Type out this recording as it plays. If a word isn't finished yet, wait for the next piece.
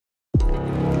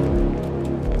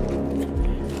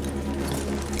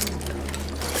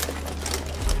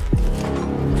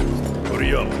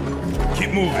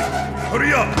Keep moving.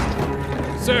 Hurry up!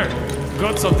 Sir,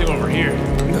 got something over here.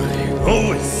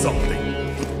 Always something.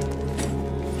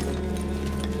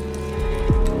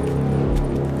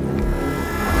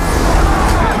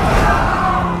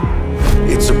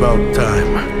 It's about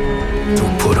time to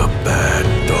put a bad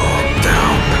dog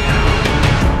down.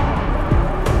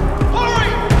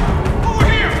 Hurry! Over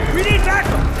here! We need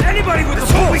backup! Anybody with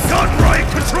That's the what we got, riot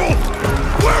control!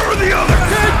 Where are the others?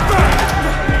 Get back!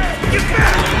 Get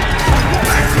back! Go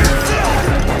back to your cell!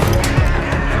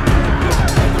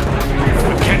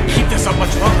 We can't keep this up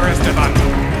much longer, Esteban.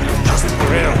 Just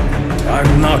Porrero.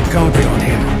 I'm not counting on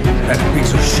him. That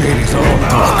piece of shit is all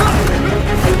talk.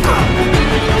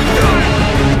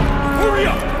 Hurry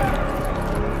up!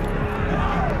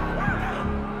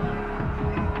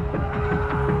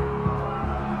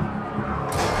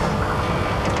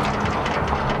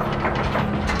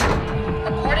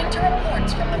 According to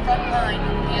reports from the front line,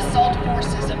 the assault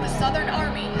forces of the Southern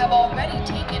Army have already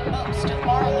taken most of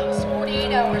Marlowe's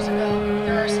 48 hours ago.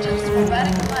 There are still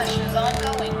sporadic clashes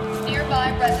ongoing.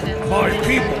 Nearby residents... My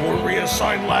people were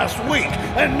reassigned last week,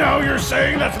 and now you're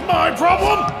saying that's my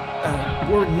problem?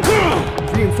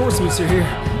 Reinforcements are here.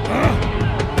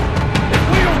 If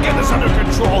we don't get this under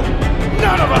control,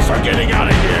 none of us are getting out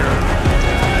of here!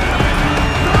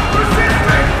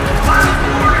 Resistance! Last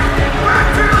warning! Back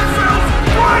to yourselves!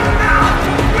 Right now!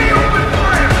 We open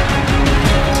fire!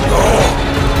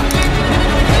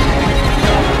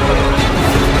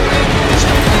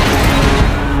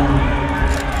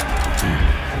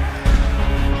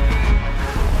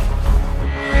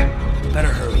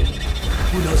 Better hurry.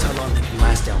 Who knows how long they can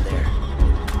last down there?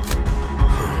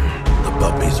 The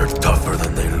puppies are tougher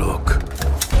than they look.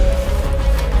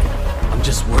 I'm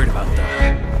just worried about the...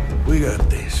 We got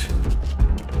this.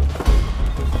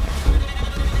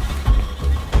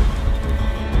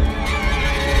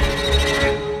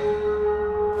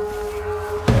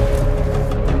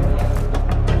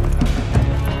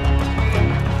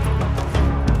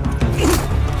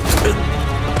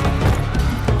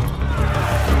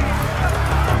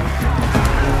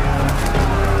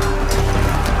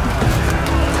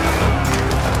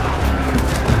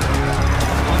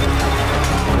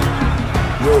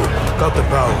 Got the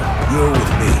power. You're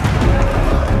with me.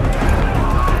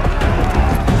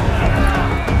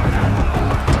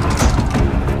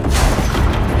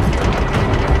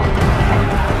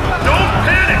 Don't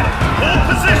panic! Hold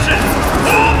position!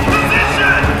 Hold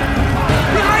position!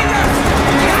 Behind us!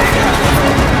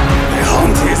 The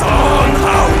hunt is on,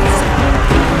 hounds!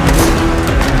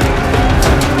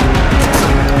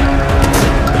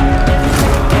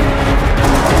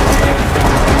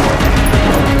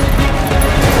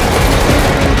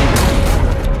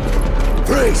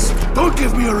 Grace, don't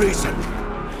give me a reason.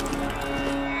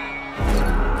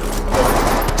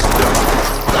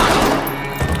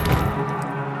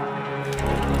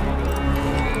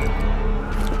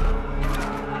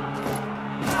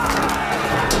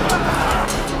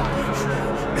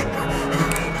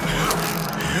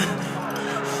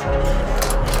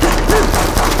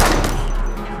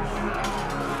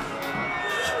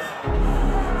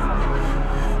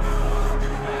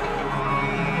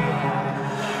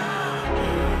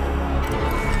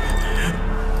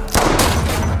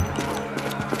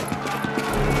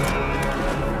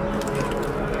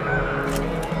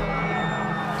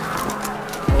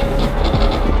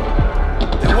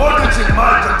 In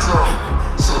my control.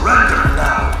 Surrender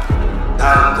now.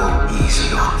 I'll go easy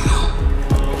on you.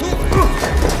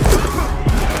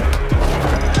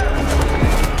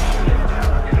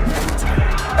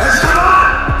 Esteban,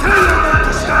 tell your men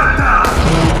to stand down.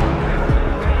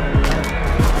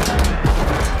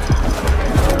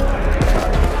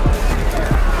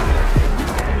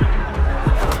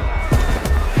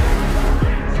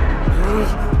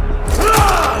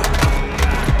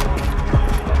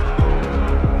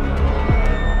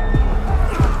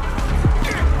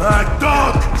 Bad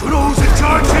dog! You know who's in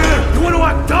charge here? You want to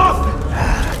act tough?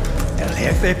 El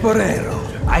Jefe Porrero.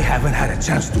 I haven't had a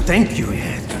chance to thank you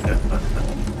yet.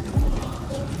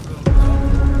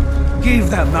 Give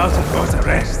that mouse of yours a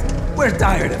rest. We're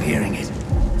tired of hearing it.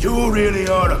 You really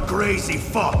are a crazy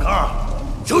fuck, huh?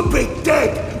 You'd be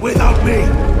dead without me!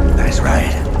 That's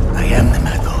right. I am the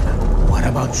Mad Dog. What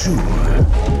about you?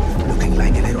 Looking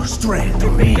like a little stray to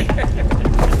me.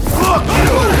 Fuck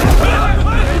you!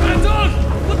 Mad Dog!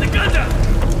 Put the gun down!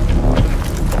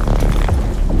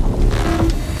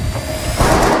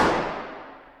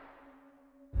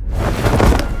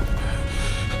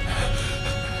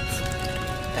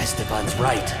 Esteban's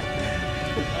right.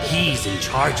 He's in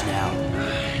charge now.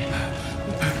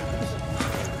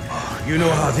 You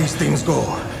know how these things go.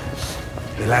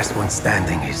 The last one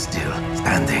standing is still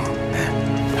standing.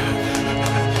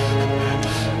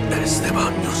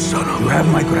 Esteban, you son of... You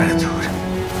have my gratitude.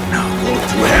 Now go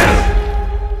to hell!